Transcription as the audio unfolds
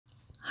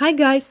Hi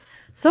guys!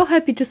 So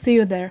happy to see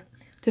you there!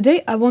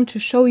 Today I want to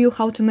show you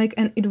how to make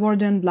an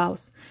Edwardian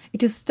blouse.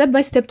 It is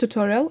step-by-step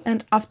tutorial,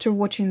 and after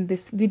watching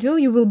this video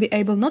you will be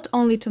able not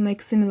only to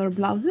make similar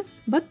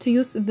blouses, but to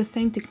use the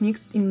same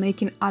techniques in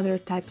making other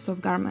types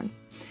of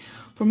garments.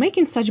 For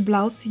making such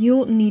blouse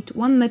you'll need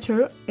 1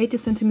 meter 80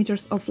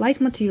 centimeters of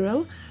light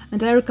material,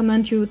 and I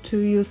recommend you to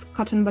use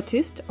cotton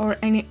batiste or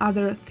any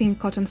other thin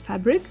cotton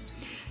fabric.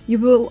 You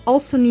will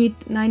also need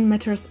 9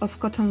 meters of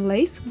cotton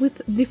lace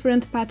with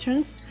different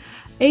patterns,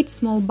 8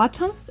 small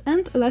buttons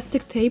and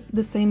elastic tape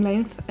the same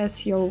length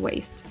as your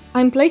waist.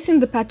 I'm placing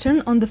the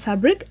pattern on the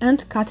fabric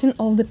and cutting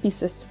all the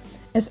pieces.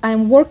 As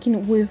I'm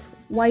working with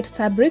white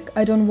fabric,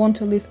 I don't want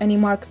to leave any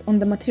marks on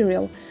the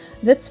material.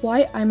 That's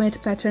why I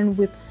made pattern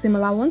with seam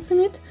allowance in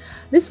it.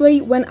 This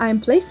way, when I'm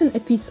placing a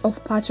piece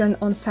of pattern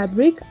on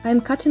fabric, I'm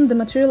cutting the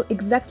material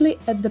exactly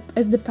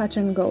as the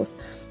pattern goes,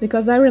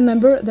 because I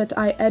remember that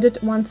I added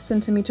 1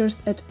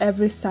 centimeters at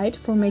every side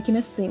for making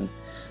a seam.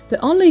 The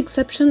only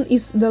exception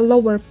is the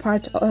lower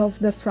part of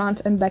the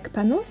front and back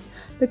panels,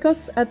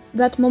 because at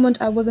that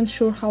moment I wasn't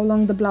sure how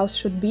long the blouse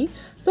should be,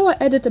 so I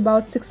added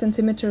about 6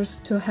 centimeters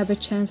to have a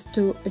chance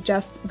to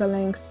adjust the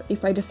length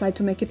if I decide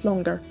to make it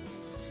longer.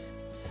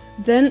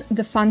 Then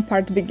the fun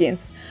part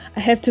begins. I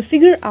have to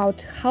figure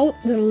out how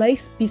the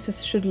lace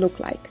pieces should look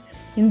like.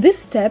 In this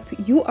step,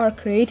 you are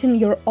creating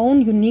your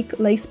own unique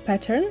lace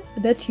pattern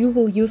that you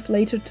will use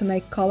later to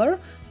make collar,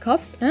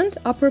 cuffs and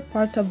upper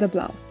part of the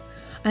blouse.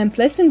 I'm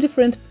placing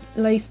different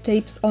lace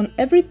tapes on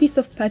every piece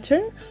of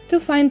pattern to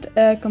find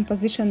a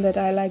composition that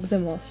I like the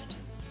most.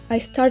 I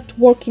start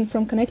working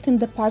from connecting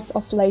the parts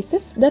of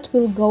laces that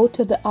will go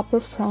to the upper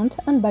front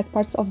and back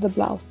parts of the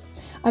blouse.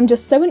 I'm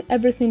just sewing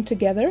everything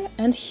together,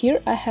 and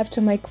here I have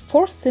to make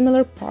 4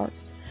 similar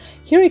parts.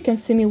 Here you can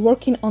see me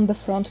working on the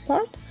front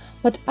part,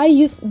 but I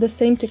use the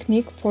same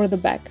technique for the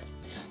back.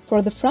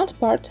 For the front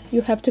part,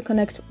 you have to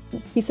connect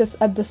pieces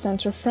at the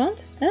center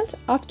front, and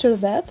after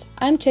that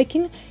I'm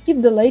checking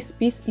if the lace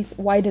piece is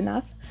wide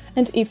enough,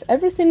 and if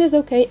everything is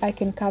okay, I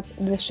can cut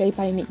the shape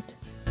I need.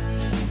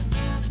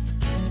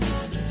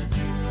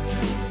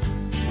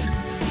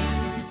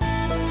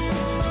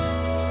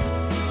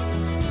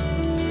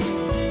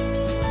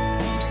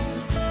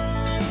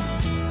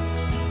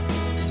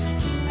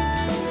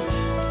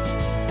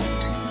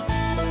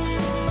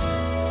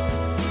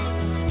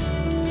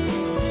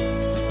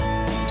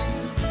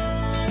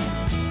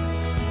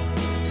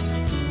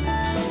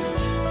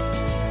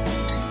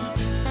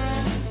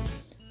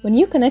 When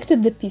you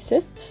connected the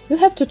pieces, you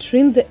have to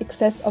trim the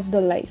excess of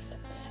the lace.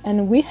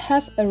 And we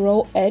have a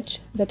raw edge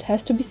that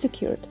has to be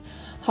secured.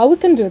 How we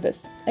can do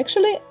this?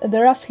 Actually,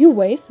 there are a few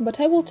ways, but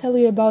I will tell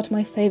you about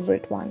my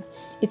favorite one.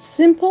 It's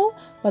simple,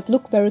 but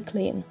look very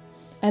clean.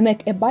 I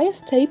make a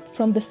bias tape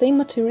from the same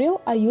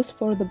material I use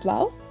for the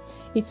blouse.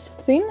 It's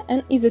thin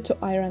and easy to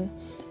iron.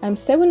 I'm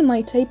sewing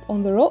my tape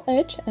on the raw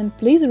edge, and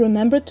please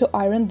remember to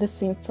iron the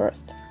seam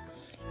first.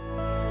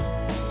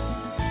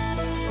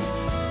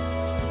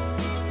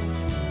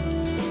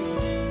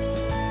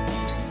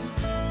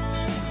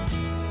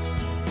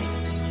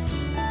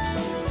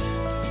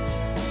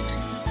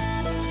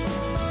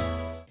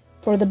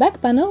 For the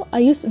back panel, I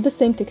use the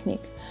same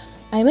technique.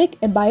 I make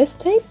a bias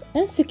tape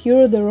and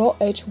secure the raw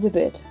edge with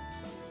it.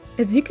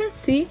 As you can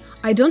see,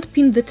 I don't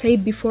pin the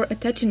tape before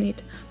attaching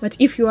it, but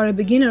if you are a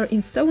beginner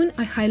in sewing,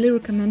 I highly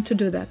recommend to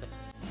do that.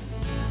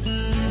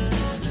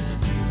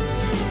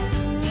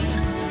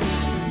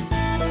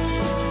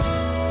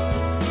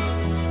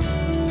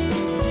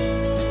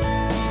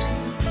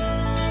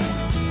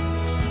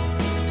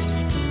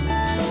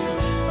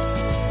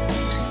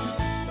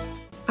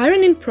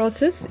 Ironing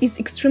process is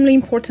extremely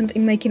important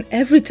in making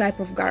every type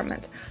of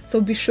garment, so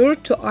be sure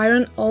to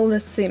iron all the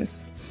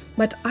seams.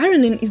 But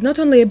ironing is not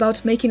only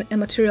about making a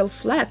material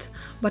flat,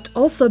 but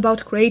also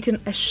about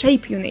creating a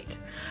shape you need.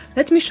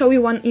 Let me show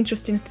you one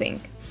interesting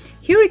thing.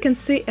 Here you can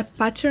see a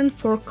pattern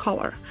for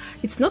collar.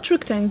 It's not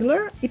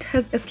rectangular, it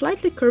has a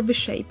slightly curvy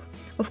shape.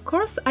 Of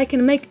course, I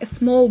can make a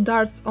small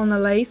darts on a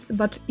lace,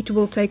 but it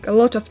will take a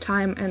lot of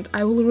time and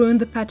I will ruin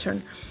the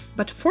pattern.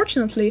 But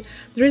fortunately,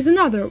 there is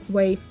another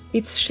way.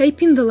 It's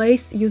shaping the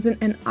lace using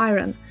an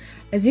iron.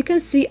 As you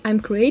can see, I'm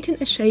creating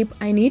a shape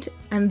I need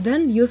and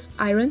then use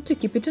iron to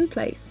keep it in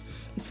place.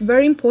 It's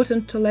very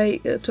important to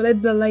let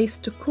the lace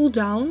to cool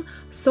down,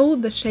 so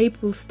the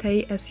shape will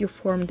stay as you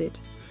formed it.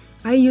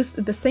 I use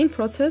the same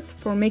process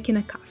for making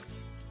a cuffs.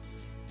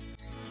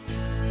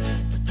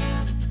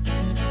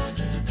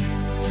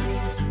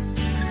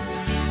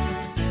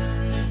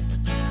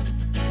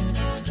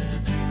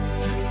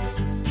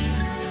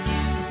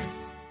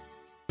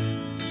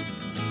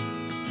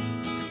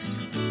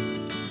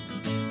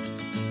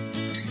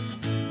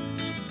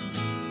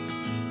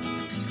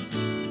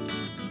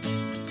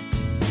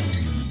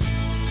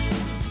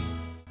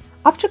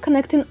 After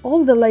connecting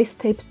all the lace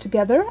tapes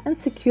together and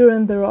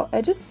securing the raw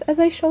edges, as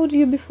I showed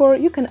you before,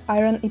 you can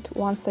iron it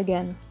once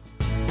again.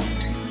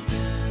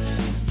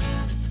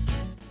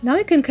 Now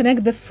you can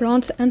connect the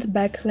front and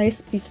back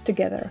lace piece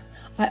together.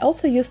 I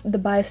also used the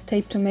bias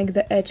tape to make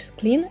the edges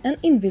clean and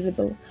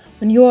invisible.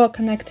 When you are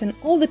connecting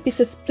all the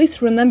pieces, please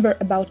remember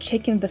about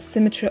checking the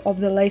symmetry of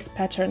the lace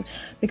pattern,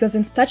 because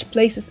in such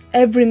places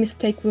every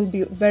mistake will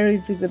be very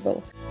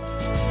visible.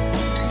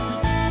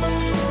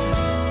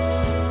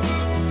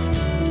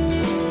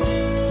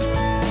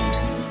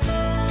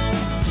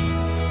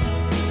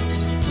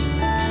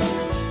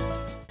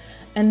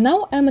 And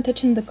now I'm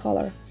attaching the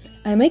collar.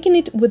 I'm making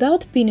it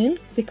without pinning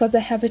because I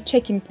have a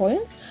checking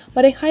points,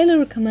 but I highly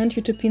recommend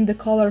you to pin the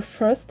collar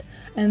first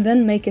and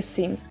then make a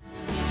seam.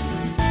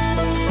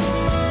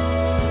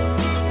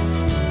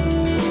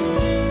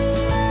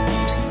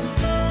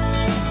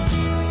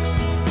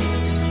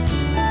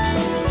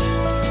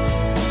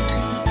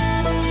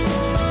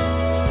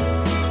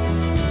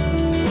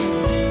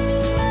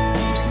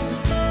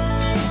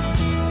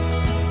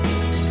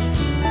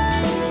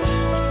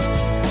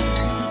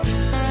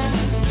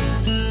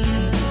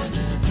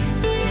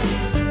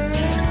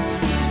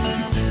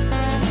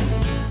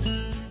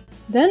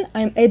 Then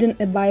I'm adding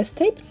a bias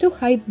tape to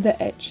hide the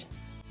edge.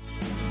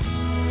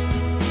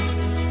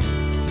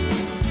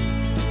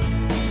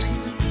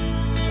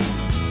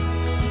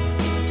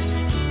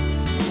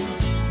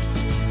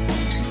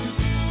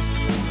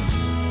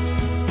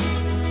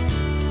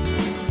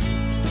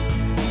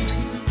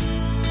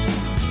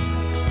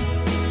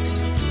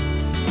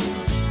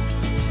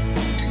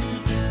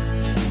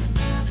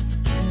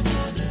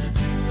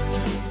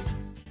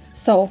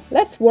 So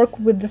let's work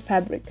with the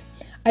fabric.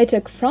 I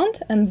take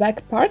front and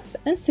back parts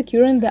and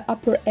securing the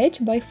upper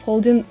edge by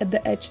folding at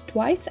the edge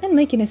twice and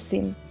making a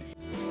seam.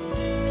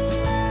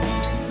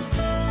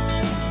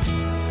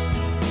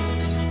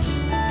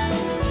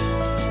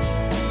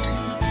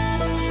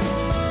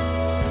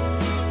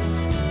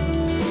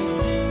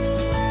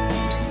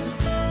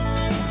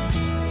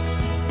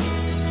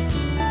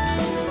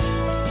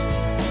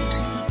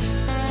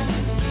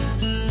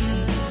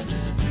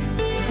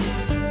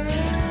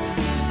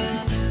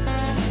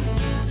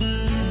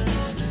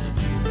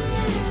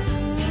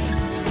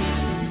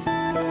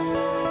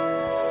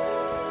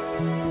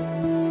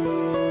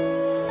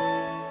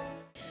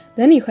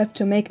 Then you have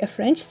to make a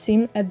French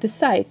seam at the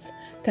sides,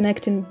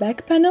 connecting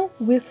back panel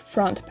with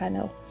front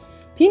panel.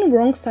 Pin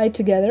wrong side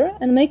together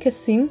and make a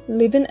seam,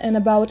 leaving an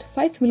about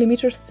 5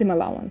 mm seam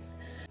allowance.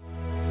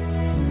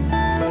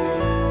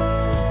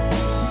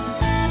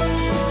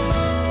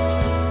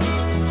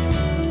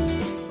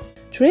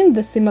 Trim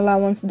the seam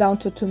allowance down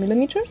to 2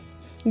 mm,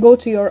 go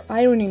to your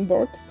ironing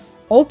board,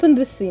 open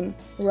the seam,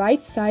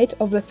 right side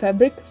of the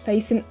fabric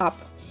facing up.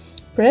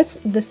 Press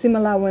the seam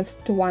allowance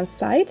to one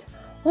side,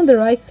 on the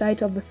right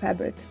side of the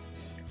fabric.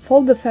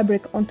 Fold the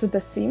fabric onto the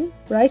seam,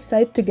 right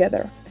side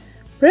together.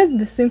 Press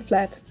the seam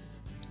flat.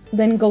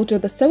 Then go to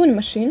the sewing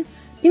machine,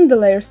 pin the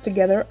layers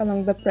together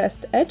along the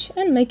pressed edge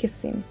and make a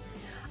seam.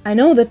 I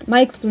know that my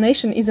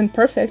explanation isn't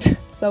perfect,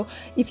 so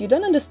if you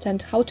don't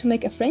understand how to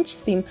make a French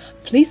seam,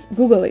 please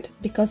Google it,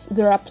 because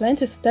there are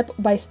plenty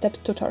step-by-step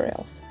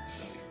tutorials.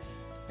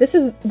 This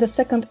is the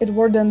second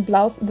Edwardian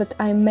blouse that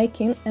I'm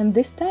making, and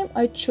this time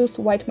I choose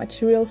white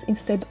materials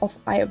instead of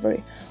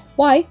ivory.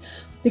 Why?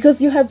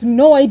 Because you have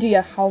no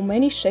idea how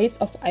many shades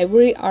of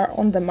ivory are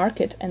on the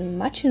market, and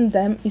matching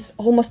them is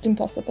almost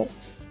impossible.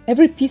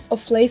 Every piece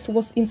of lace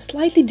was in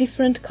slightly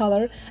different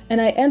color, and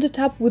I ended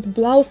up with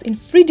blouse in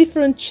 3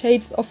 different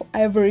shades of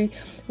ivory,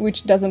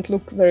 which doesn't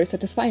look very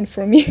satisfying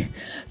for me.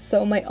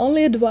 So my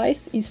only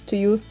advice is to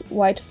use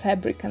white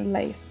fabric and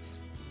lace.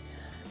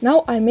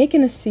 Now I'm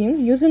making a seam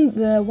using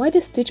the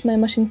widest stitch my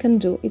machine can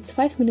do, it's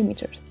 5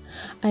 mm.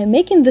 I'm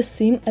making the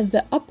seam at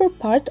the upper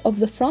part of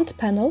the front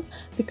panel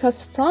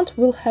because front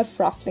will have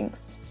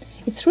rufflings.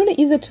 It's really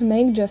easy to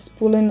make, just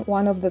pulling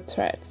one of the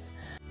threads.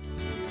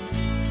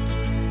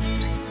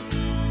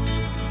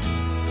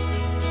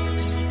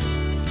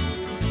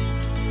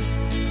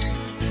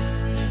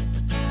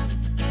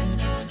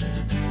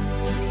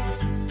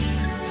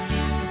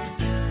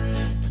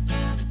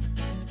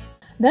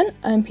 Then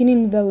I'm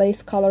pinning the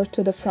lace collar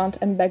to the front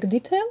and back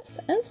details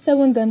and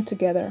sewing them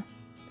together.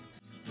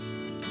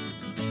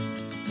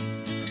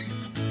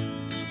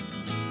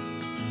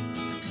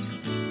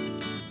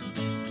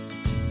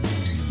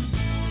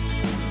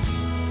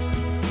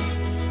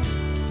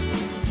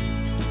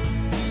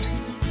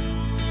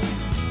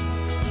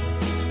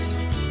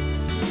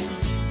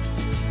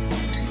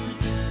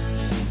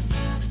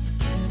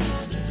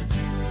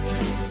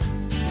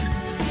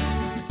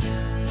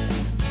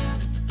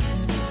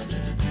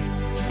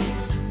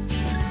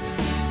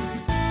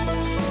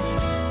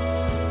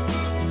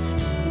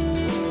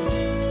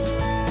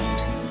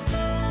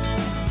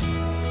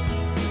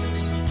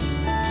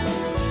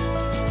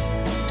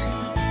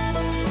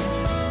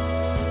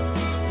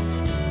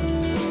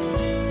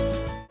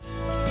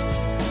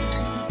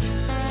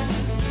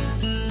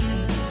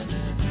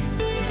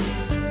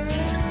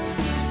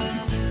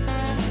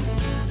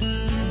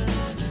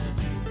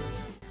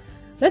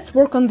 Let's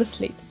work on the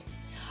sleeves.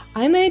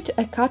 I made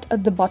a cut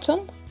at the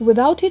bottom.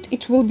 Without it,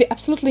 it will be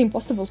absolutely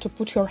impossible to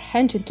put your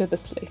hand into the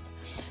sleeve.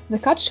 The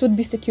cut should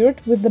be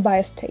secured with the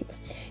bias tape.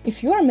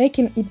 If you are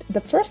making it the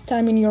first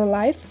time in your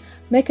life,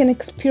 Make an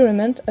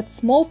experiment, add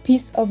small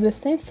piece of the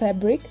same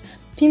fabric,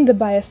 pin the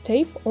bias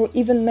tape or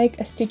even make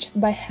a stitches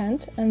by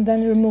hand and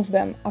then remove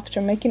them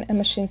after making a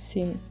machine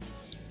seam.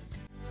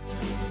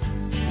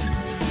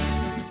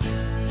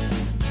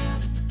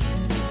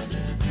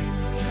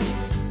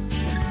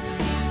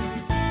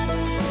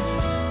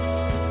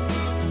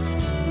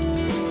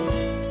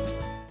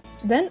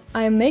 Then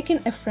I am making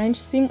a French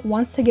seam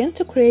once again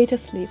to create a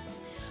sleeve.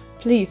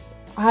 Please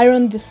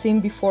iron the seam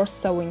before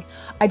sewing.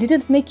 I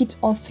didn't make it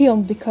on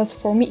film because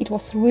for me it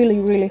was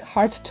really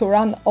hard to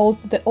run all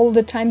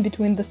the time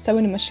between the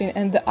sewing machine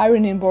and the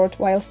ironing board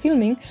while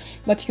filming,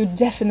 but you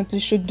definitely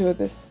should do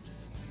this.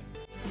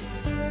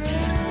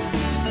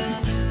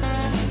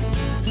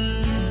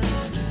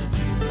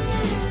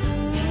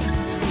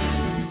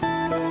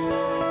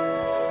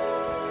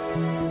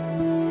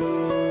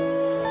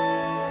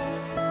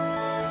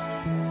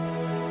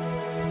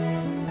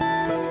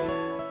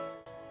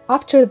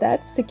 After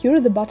that,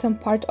 secure the bottom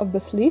part of the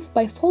sleeve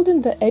by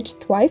folding the edge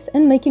twice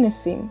and making a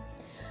seam.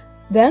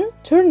 Then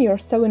turn your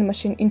sewing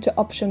machine into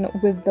option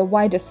with the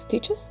widest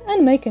stitches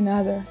and make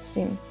another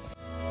seam.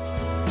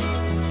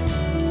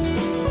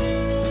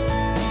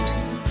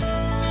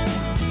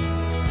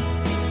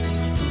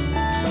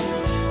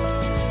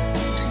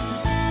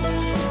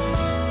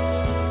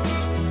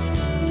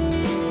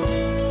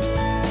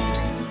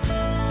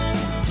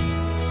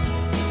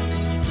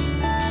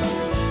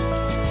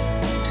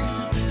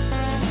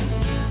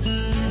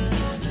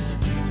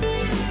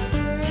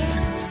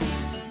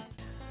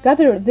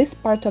 Gather this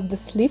part of the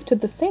sleeve to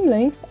the same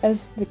length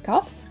as the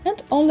cuffs,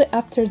 and only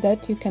after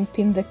that you can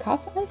pin the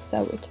cuff and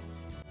sew it.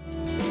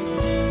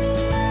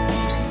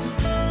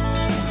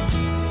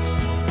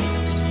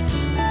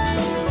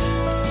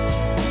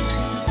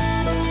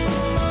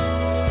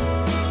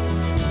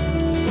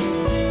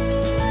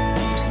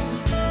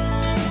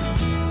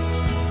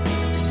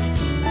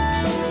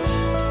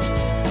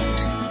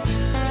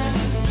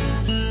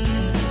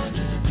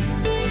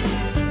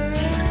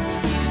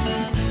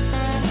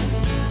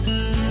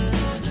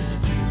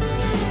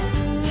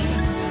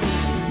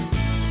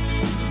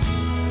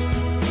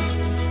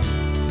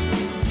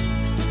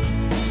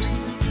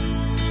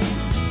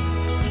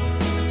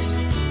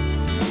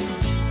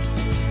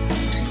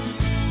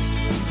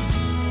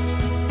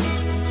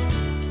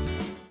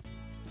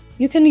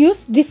 You can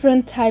use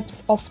different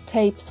types of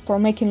tapes for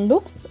making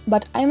loops,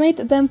 but I made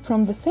them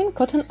from the same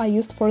cotton I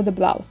used for the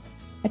blouse.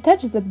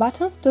 Attach the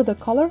buttons to the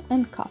collar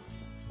and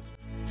cuffs.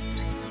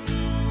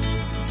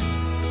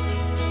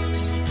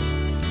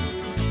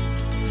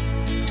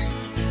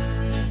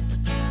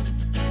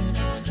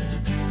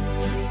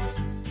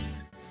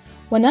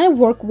 When I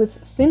work with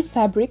thin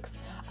fabrics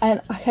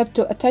and I have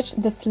to attach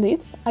the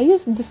sleeves, I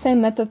use the same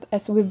method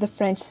as with the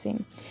French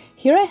seam.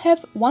 Here I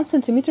have 1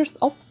 cm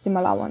of seam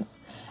allowance,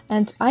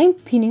 and I'm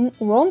pinning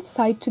wrong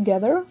side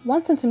together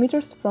 1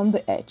 cm from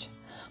the edge,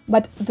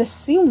 but the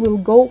seam will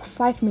go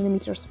 5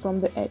 mm from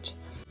the edge.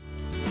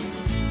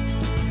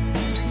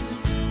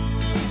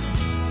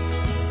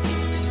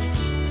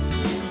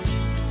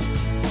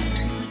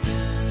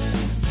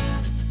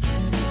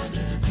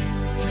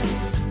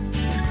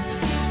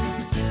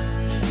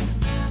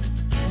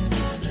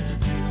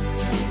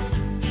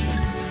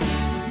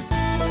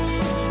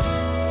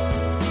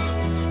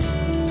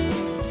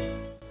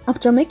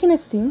 After making a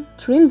seam,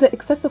 trim the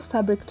excess of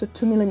fabric to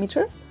 2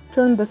 mm,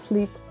 turn the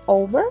sleeve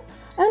over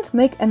and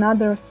make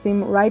another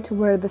seam right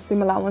where the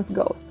seam allowance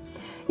goes.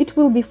 It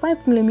will be 5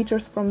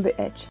 mm from the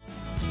edge.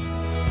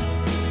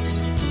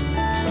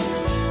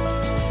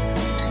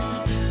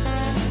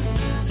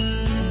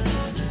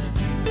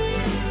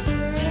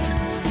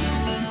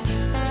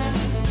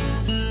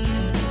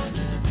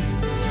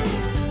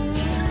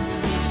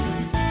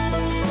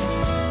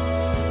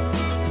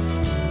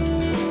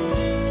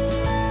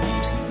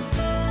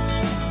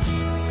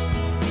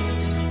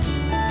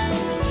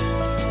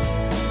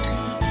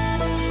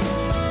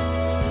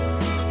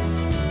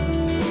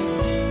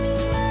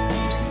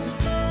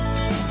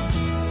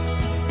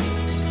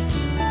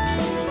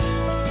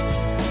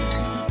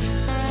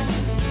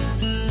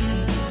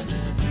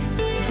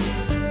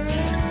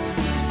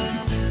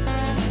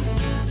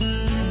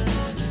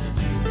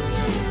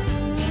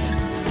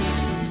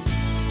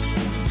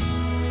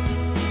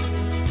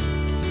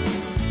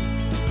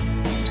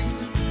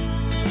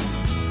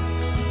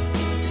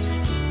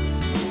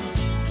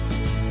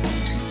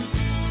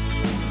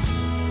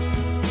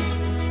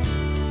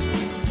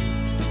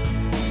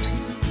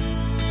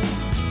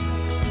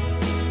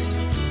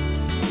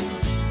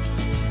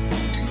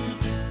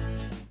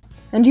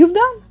 And you've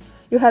done!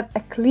 You have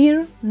a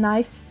clear,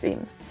 nice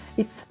seam.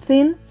 It's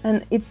thin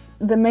and it's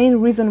the main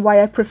reason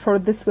why I prefer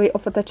this way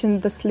of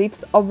attaching the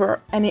sleeves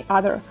over any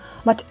other,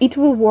 but it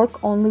will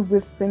work only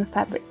with thin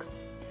fabrics.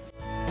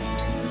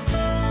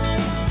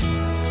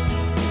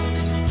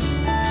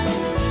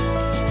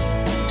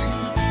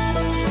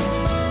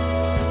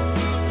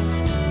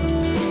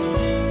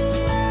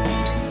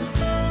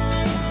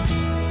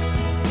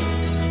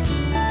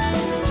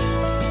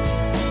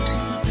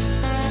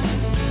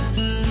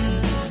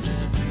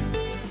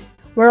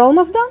 We're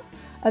almost done.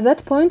 At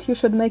that point you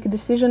should make a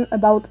decision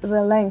about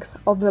the length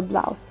of the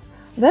blouse.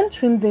 Then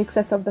trim the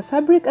excess of the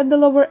fabric at the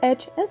lower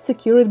edge and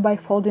secure it by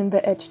folding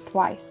the edge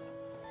twice.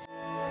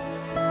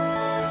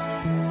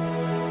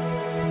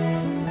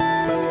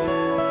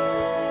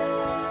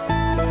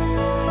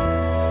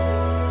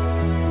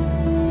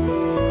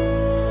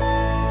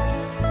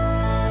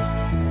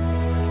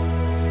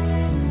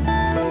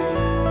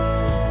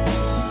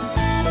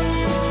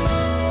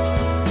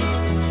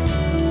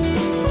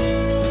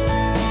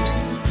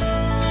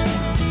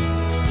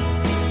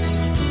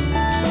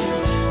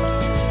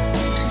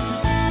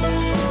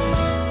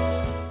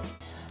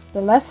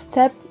 The last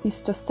step is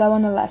to sew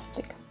an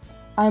elastic.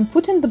 I am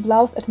putting the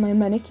blouse at my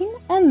mannequin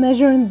and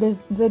measuring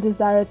the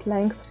desired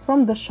length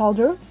from the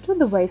shoulder to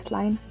the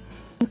waistline,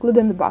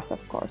 including the bust,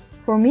 of course.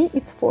 For me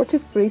it's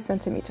 43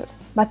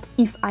 centimeters. But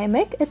if I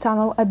make a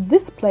tunnel at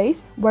this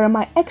place, where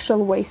my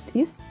actual waist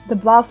is, the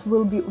blouse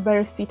will be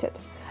very fitted.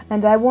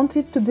 And I want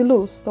it to be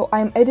loose, so I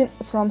am adding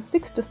from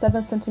 6 to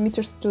 7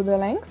 centimeters to the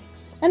length.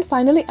 And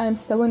finally, I am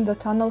sewing the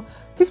tunnel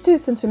 50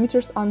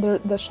 centimeters under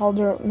the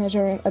shoulder,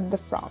 measuring at the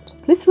front.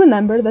 Please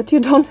remember that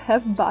you don't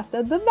have bust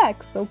at the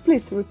back, so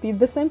please repeat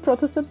the same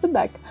process at the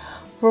back.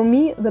 For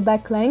me, the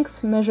back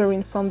length,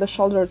 measuring from the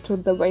shoulder to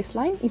the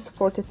waistline, is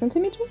 40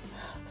 centimeters,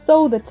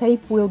 so the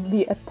tape will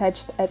be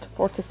attached at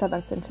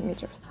 47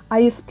 centimeters. I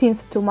use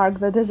pins to mark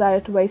the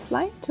desired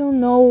waistline to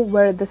know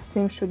where the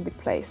seam should be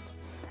placed.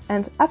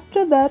 And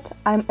after that,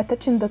 I'm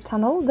attaching the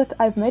tunnel that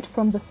I've made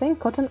from the same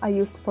cotton I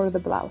used for the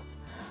blouse.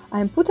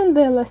 I'm putting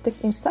the elastic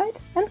inside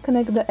and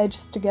connect the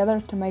edges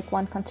together to make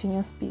one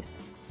continuous piece.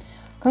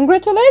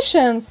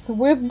 Congratulations!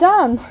 We've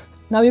done!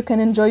 Now you can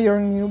enjoy your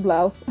new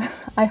blouse.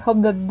 I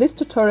hope that this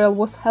tutorial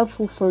was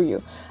helpful for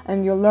you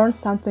and you learned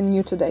something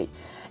new today.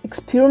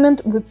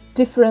 Experiment with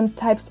different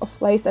types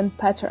of lace and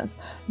patterns.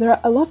 There are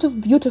a lot of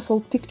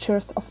beautiful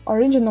pictures of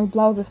original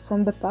blouses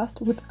from the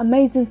past with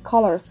amazing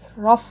colors,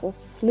 ruffles,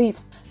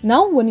 sleeves.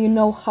 Now, when you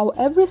know how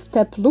every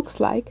step looks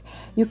like,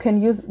 you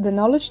can use the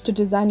knowledge to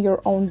design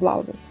your own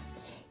blouses.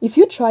 If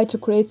you try to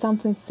create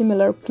something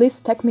similar, please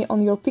tag me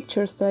on your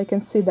pictures so I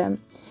can see them.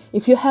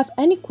 If you have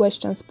any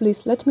questions,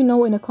 please let me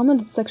know in the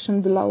comment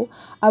section below.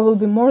 I will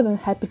be more than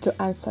happy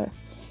to answer.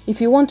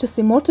 If you want to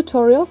see more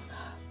tutorials,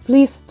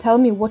 please tell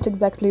me what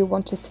exactly you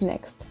want to see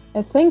next.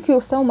 And thank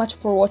you so much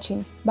for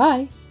watching.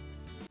 Bye!